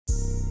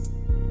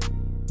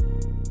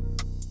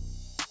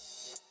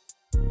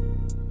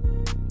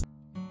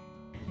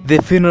The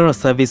funeral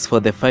service for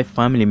the 5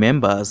 family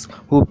members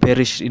who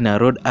perished in a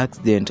road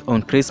accident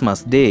on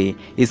Christmas Day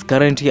is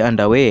currently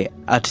underway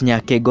at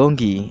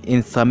Nyakegongi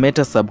in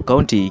Sameta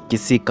Sub-County,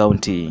 Kisii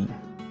County.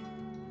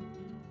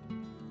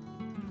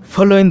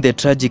 Following the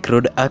tragic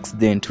road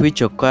accident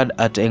which occurred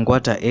at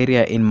Engwata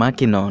area in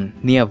Makinon,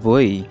 near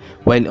Voi,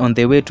 while on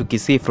the way to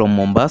Kisii from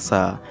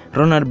Mombasa,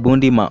 Ronald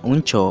Bundi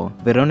Mauncho,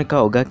 Veronica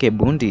Ogake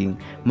Bundi,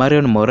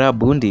 Marion Mora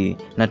Bundi,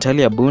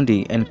 Natalia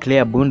Bundi, and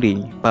Claire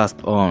Bundi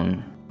passed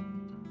on.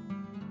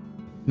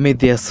 May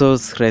their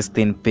souls rest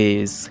in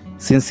peace.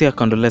 Sincere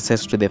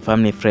condolences to the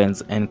family,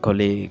 friends, and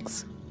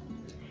colleagues.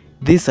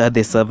 These are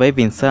the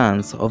surviving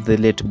sons of the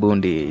late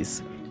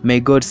Bundis. May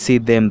God see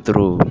them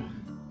through.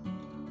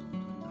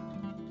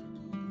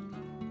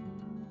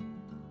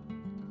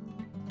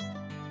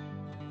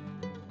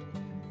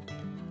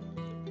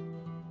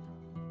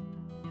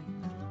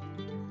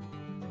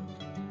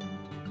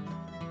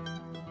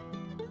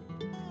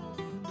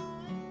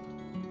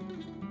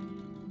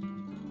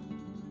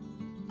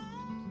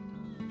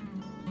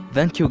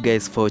 Thank you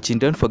guys for watching.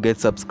 Don't forget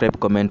to subscribe,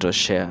 comment, or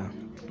share.